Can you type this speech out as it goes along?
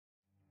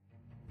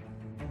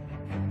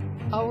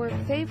Our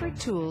Favorite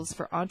Tools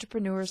for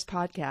Entrepreneurs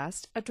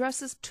podcast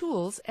addresses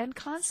tools and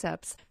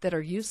concepts that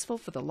are useful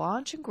for the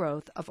launch and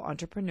growth of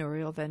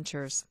entrepreneurial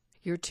ventures.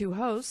 Your two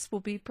hosts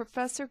will be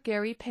Professor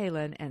Gary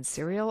Palin and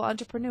serial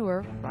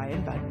entrepreneur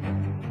Ryan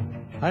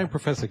Budden. I am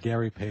Professor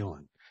Gary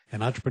Palin, an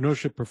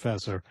entrepreneurship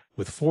professor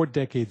with 4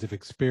 decades of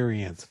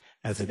experience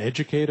as an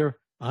educator,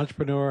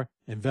 entrepreneur,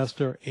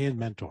 investor, and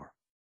mentor.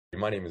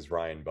 My name is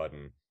Ryan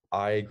Budden.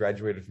 I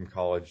graduated from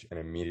college and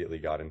immediately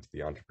got into the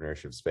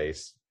entrepreneurship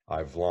space.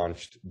 I've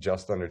launched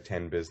just under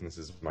 10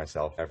 businesses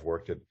myself. I've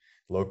worked at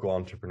local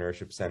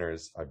entrepreneurship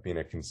centers. I've been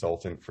a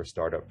consultant for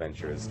startup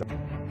ventures.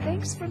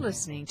 Thanks for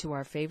listening to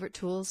our Favorite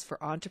Tools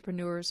for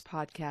Entrepreneurs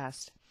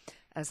podcast.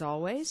 As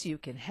always, you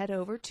can head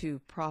over to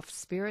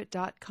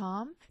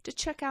profspirit.com to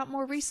check out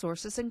more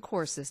resources and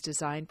courses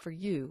designed for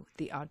you,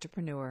 the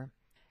entrepreneur.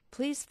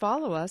 Please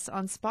follow us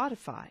on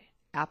Spotify,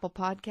 Apple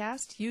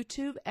Podcasts,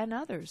 YouTube, and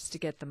others to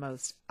get the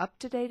most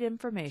up-to-date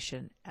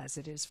information as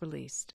it is released.